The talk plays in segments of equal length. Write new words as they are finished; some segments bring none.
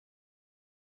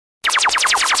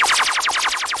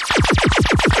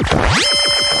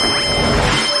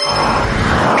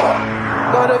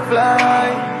butterfly.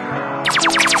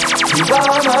 You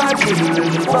are my pretty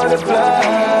little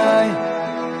butterfly.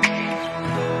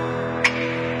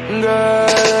 Girl,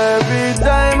 every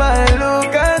time I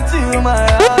look at you, my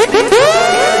heart is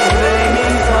wild. You make me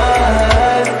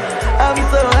smile. I'm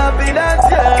so happy that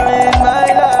you're in my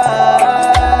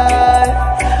life.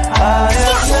 I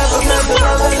have never met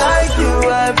another like you.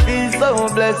 I feel so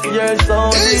blessed, you're so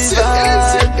divine.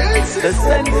 The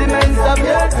sentiments of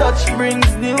your touch brings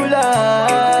new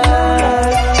life.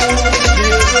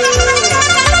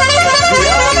 See,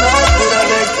 I'm not good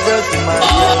at expressing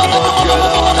myself, but girl, I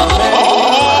wanna make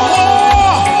you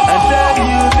and tell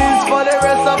you this for the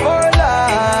rest of our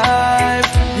life.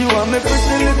 You are my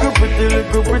pretty little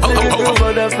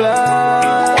butterfly.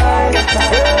 Girl,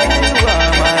 you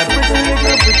are my pretty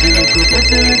little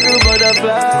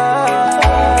butterfly.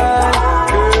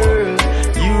 Girl,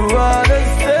 you are the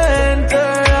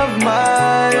center of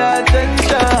my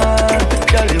attention.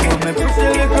 Girl, you are my pretty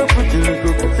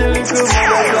little butterfly.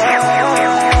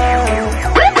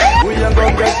 We are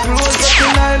gonna get closer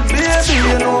tonight, baby.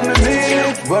 You know me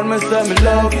mean. When me say me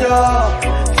love ya,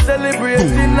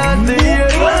 celebrating at the year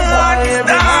goes by.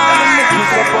 Every morning me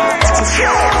pick up on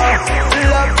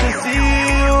love to see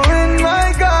you in my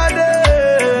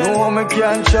garden. No me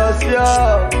can't trust ya.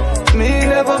 Me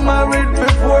never married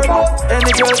before, but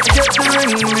any girl to get the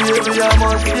ring, baby I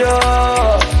must ya.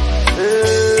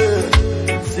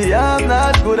 See, I'm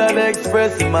not good at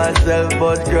expressing myself,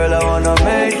 but girl, I wanna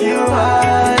make you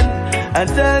mine and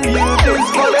tell you this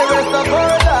for the rest of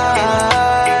our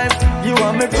life. You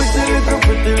are my pretty little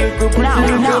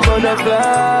butterfly.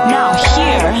 Now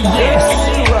here, yes.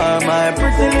 You are my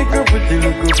pretty little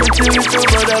butterfly.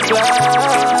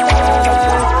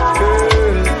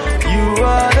 Girl, you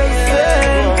are the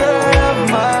center of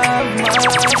my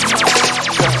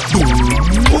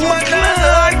woman, I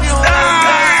like you.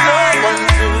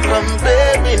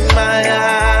 Compare in my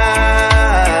eyes.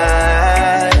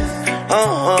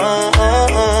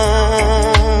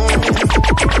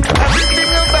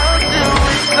 Everything about you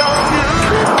is so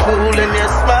beautiful, and your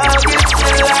smile gives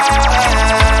me life.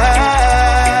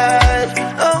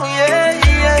 Oh yeah,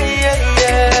 yeah, yeah,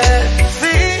 yeah.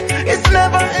 See, it's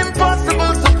never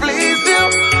impossible to please you.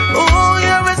 Oh,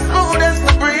 you're as smooth as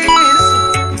the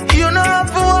breeze. You don't have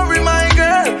to worry, my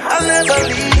girl, I'll never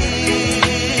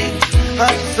leave.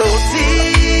 I'm so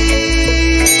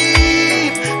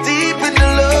deep in the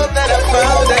love that I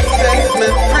found that sets me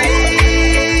free.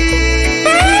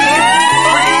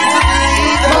 Free to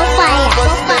believe that love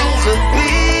was meant to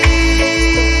be.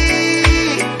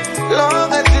 Long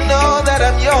as you know that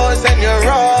I'm yours and you're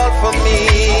all for me.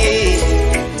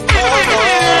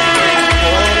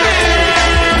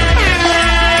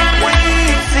 We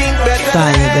think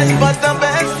better, but the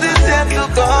best is yet to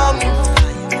come.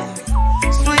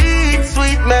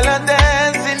 Sweet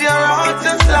melodies in your heart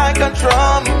just like a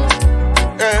drum.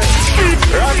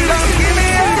 Rasta, give me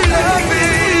your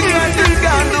loving, I just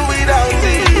can't do without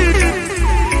it.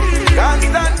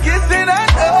 Constant kissing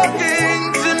and hugging,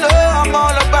 to know I'm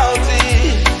all about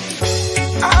it.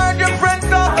 And your friends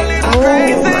calling me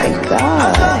crazy. Oh my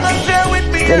God, as long as they're with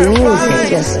me, the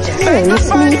music just turns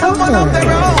me on.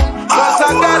 Cause I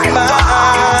got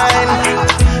mine.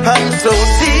 I'm so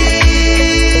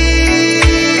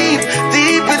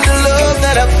deep in the love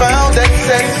that I found that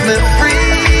sets me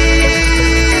free.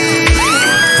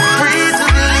 Free to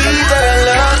believe that our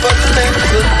love was meant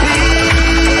to be.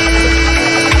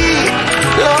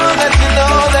 Long as you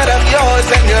know that I'm yours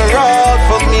and you're all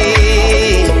for me.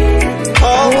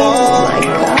 Oh my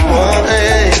God.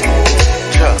 Hey.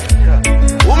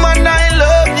 Woman, I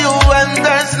love you and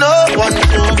there's no one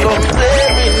to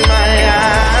compare in my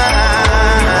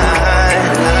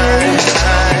eyes.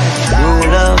 True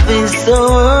love is so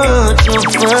hard to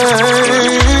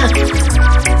find.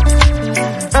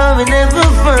 I will never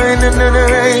find another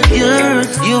like yours.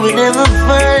 You will never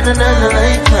find another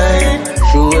like mine.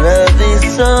 True love is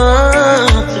so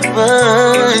hard to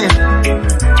find.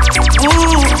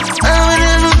 Ooh, I will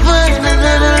never find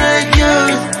another like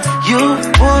yours. You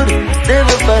would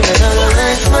never find another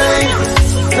like mine.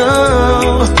 No,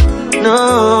 no,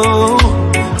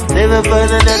 never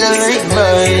find another like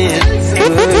mine.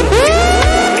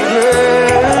 Girl,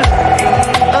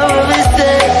 I always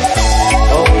say,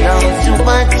 hold on to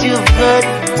what you've got.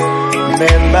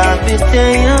 Remember me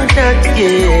tell you that,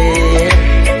 yeah.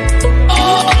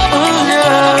 Oh no,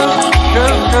 no,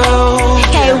 no.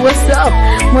 Hey, what's up?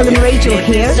 William Rachel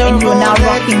here, and you are now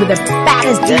rocking with the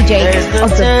baddest DJ of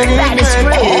the baddest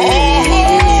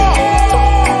group.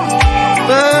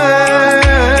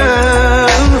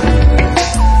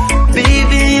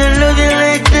 Baby, I love you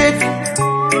like that.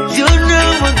 You know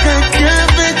I got your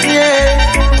back.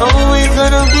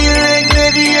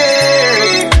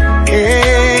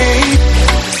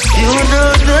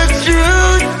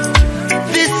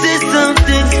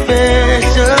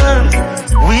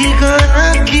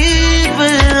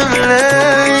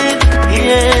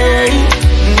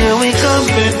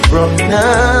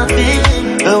 nothing,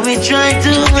 but we try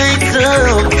to make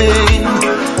something.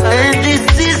 And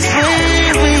this is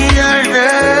where we are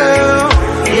now.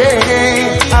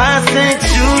 Yeah, I said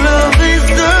true love is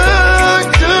hard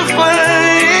to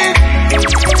find.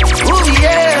 Oh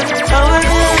yeah, I will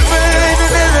never find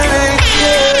another like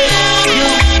you.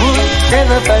 You would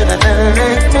never find another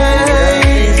like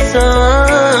mine. It's so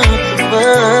hard to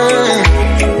find.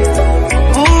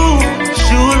 Ooh,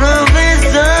 true love is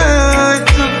hard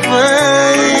to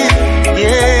find.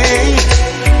 Yeah,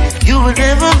 you will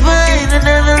never find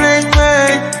another like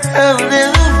mine. I will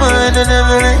never find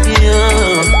another like you.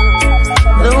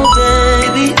 No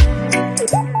baby.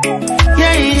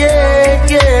 Yeah, yeah,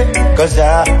 yeah. Cause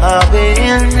I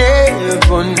will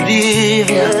never leave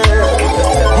you.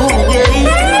 Ooh,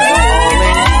 yeah.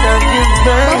 Always have you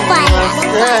by my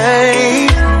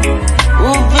side.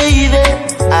 Ooh, baby,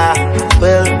 I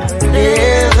will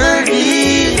never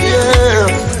leave you.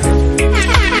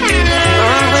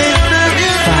 Always have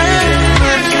you by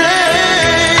my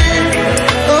side.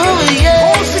 Oh,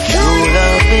 yeah. True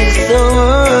love is so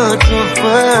hard to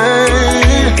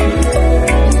find.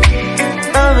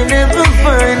 I will never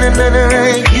find another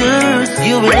like yours.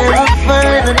 You will never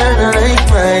find another like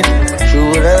mine.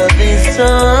 True love is so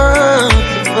hard to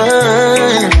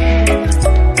find.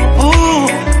 Ooh,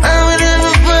 I will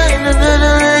never find another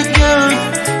like yours.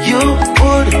 You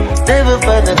would never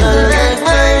find another like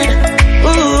mine.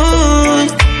 Ooh,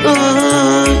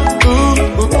 ooh,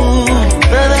 ooh, ooh,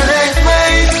 another like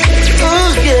mine.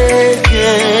 Ooh, yeah,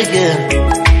 yeah, yeah.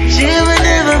 She will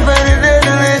never find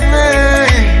another like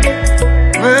mine.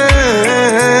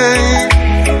 Mine.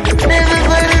 Never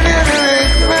find another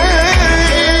like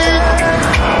mine.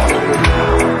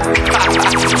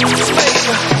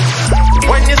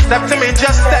 When you step to me,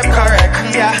 just step correct.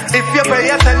 Yeah. If you pay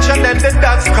attention, then the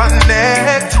dots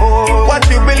connect. Oh, what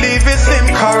you believe is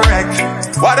incorrect.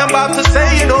 What I'm about to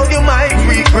say, you know you might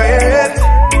regret.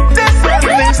 There's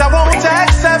certain things I won't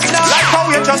accept now. Like how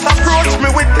you just approach me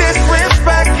with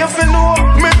disrespect. You feel know,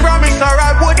 me promise her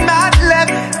I would not let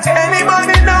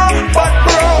anybody know. But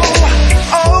bro,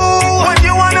 oh, when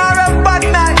you wanna have a bad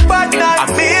night, I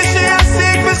mean she a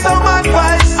seek for some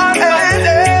advice.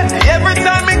 Every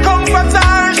time me comfort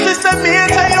her, she said me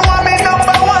and tell you want me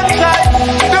number one child.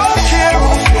 Don't care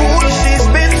who she's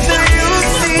been to, you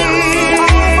see,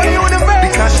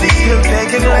 because she's still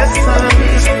taking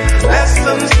lessons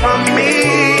from me.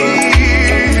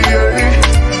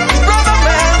 Brother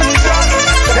man, just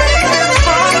take this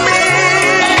from me.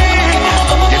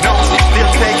 You know she's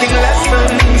still taking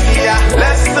lessons, yeah,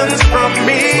 lessons from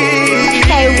me.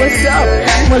 Hey, what's up?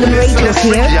 William Rachel's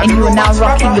here, and you are now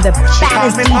rocking with the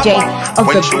baddest DJ of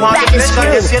the baddest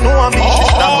crew. You know I'm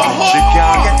she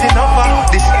can't get enough of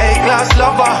this A-class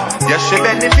lover. Yeah, she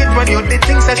benefit when you did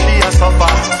things that she has suffer.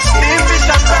 Steam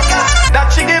fish and cracker, that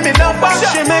she give me number.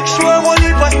 She make sure we'll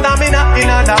leave us stamina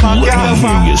in her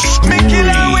backyard. Me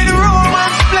kill her with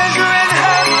romance, pleasure and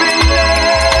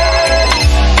happiness.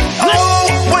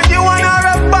 Oh, when you wanna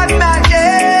have a bad night,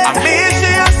 yeah, I mean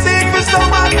she a seek for some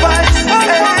advice.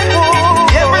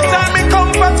 Every time me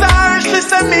comfort her, she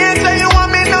said me and tell you want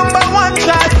me number one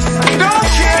child. Don't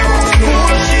care who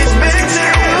she's been to,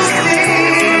 you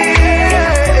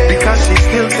see, because she's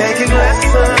still taking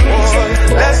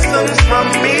lessons from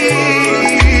me.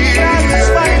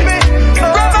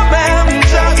 Brother man,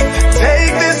 just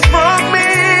take this from me.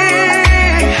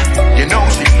 You know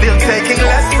she's still taking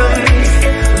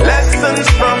lessons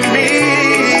from me.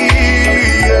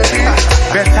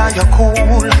 Better you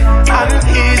cool and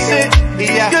easy.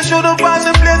 Yeah. You should have passed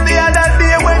the place the other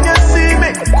day when you see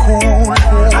me. Cool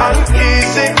and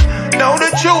easy. Now the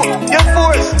truth, you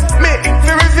force me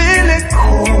to reveal it.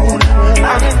 Cool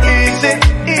and easy.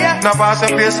 Yeah. Now pass the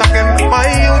place again. My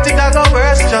youth it a go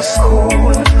worse. Just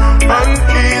cool and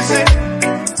easy.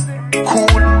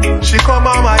 Cool. She come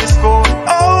on my school.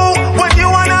 Oh, when you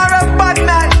wanna have a bad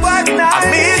night, I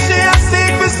mean she a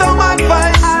seek for some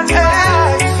advice.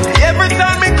 Every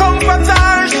time me comfort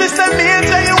her, she said me and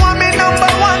tell you want me number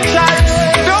one child.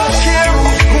 Don't care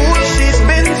who she's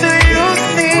been to, you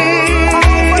see,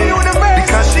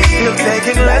 because she's still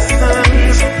taking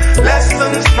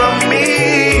lessons from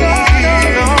me.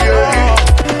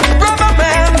 Brother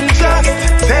man, just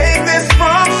take this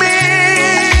from me.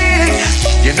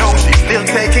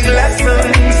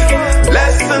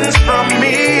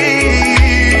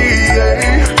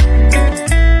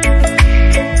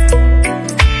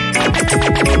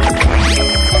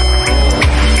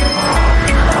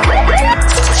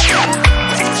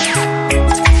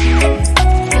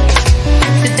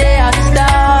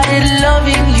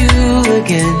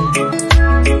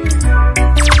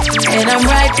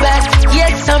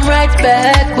 I'm right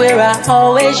back where I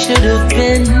always should have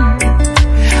been.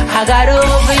 I got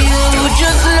over you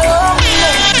just long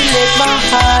enough to let my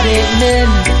heart in.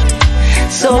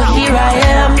 So here I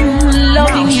am,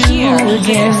 loving you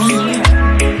again.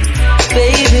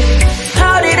 Baby,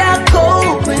 how did I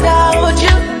cope without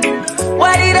you?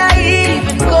 Why did I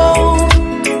even go?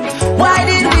 Why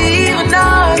did we even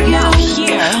argue?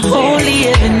 Only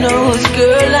heaven knows,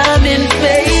 girl, I'm in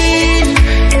pain,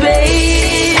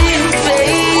 pain,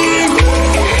 pain.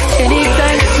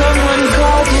 Anytime someone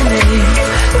calls your name,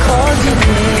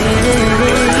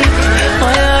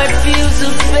 my heart feels the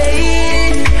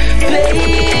pain,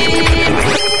 pain.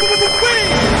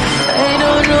 I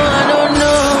don't know, I don't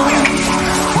know.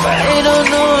 I don't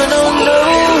know, I don't know.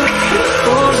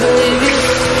 Oh baby,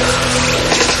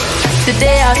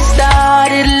 today I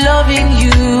started loving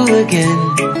you again.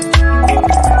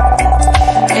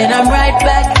 And I'm right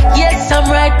back, yes I'm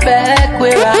right back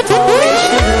where I always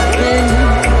should have been.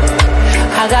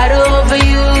 I got over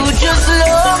you just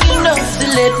long enough to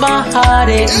let my heart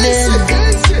in.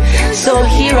 So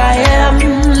here I am,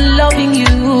 loving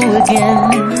you again.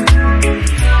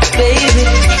 Baby,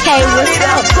 hey, what's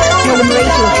up? Riddim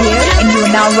Rachel here, and you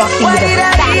are now rocking with the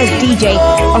baddest DJ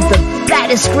of the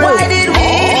baddest crew. Why did we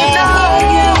even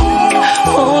argue?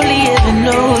 Only heaven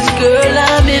knows, girl,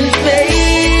 I'm in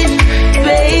pain,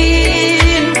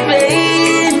 pain,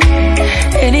 pain.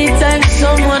 Anytime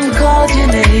someone calls your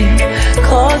name,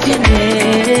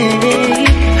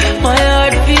 my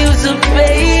heart feels the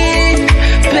pain,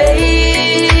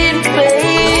 pain,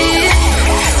 pain.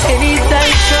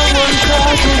 Anytime someone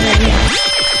calls your name,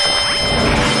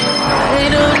 I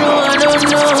don't know, I don't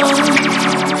know.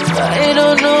 I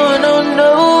don't know, I don't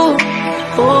know.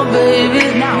 Oh baby,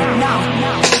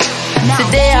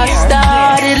 today I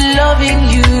started loving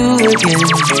you again.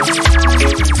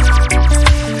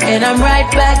 And I'm right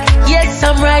back, yes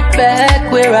I'm right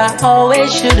back where I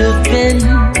always should have been.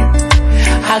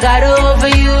 I got over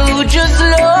you just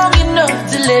long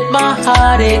enough to let my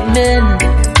heart in.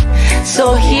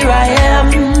 So here I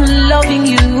am, loving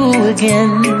you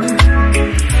again.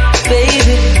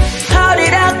 Baby, how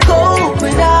did I cope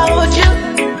without you?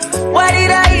 Why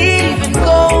did I even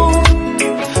go?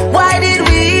 Why did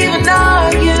we even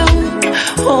argue?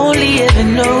 Only heaven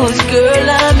knows, girl,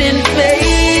 I'm in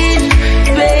pain,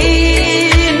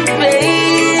 pain,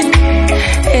 pain.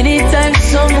 Anytime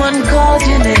someone calls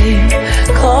your name,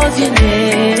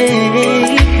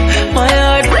 my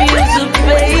heart feels the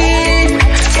pain,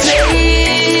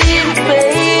 pain,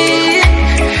 pain.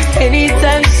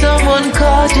 Anytime someone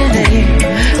calls your name,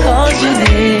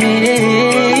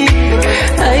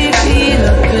 I feel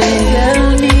a pain. Tell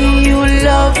me you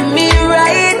love me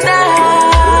right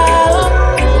now,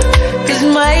 'cause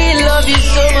my love is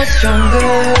so much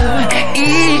stronger.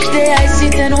 Each day I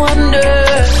sit and wonder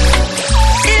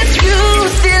if you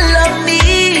still love me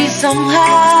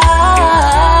somehow.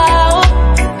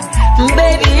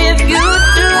 Baby, if you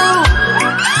do,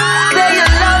 say you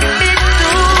love me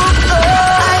too.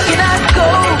 Oh, I cannot go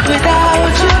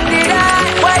without you.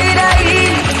 Why did I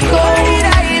even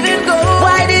go?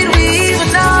 Why did we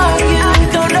even argue? I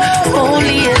don't know.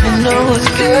 Only heaven knows,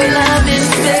 girl, I'm in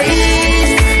pain,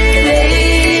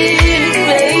 pain,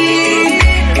 pain.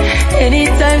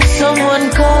 Anytime someone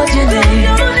calls your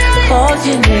name,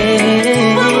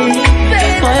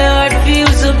 my heart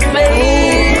feels the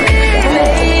pain,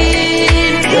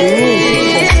 pain,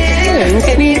 pain.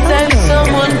 Anytime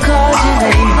someone calls your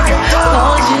name,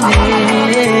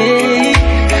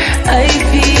 I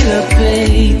feel a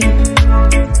pain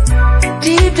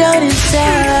deep down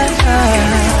inside,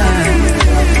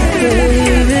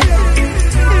 baby.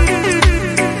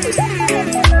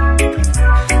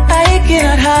 I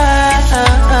cannot hide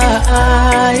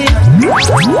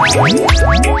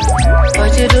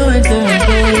what you're doing to me,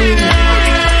 baby.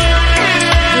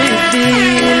 Do you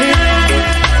feel it?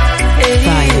 Hey,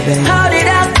 how did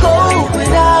I cope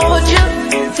without you?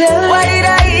 Why did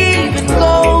I even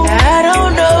go? I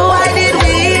don't know. Why did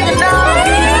we even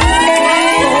argue?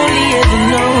 Only heaven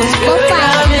knows, girl,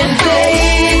 I'm in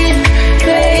pain,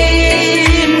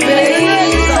 pain, pain.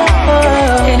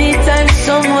 Oh, anytime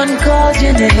someone calls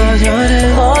your name,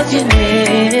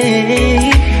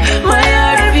 my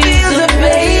heart feels the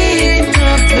pain,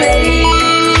 pain,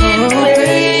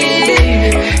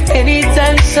 pain.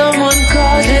 Anytime someone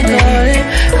calls your name,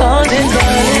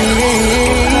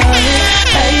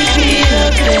 I feel a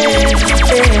pain,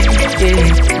 pain.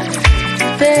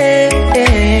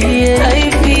 I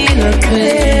feel a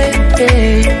pain,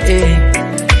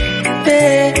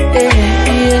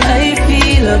 I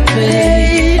feel a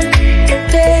pain,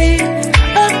 pain,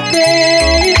 a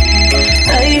pain.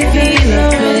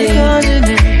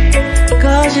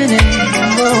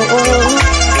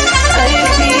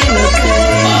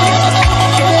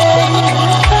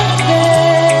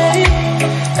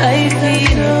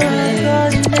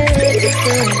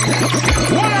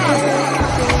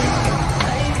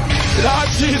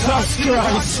 destroy.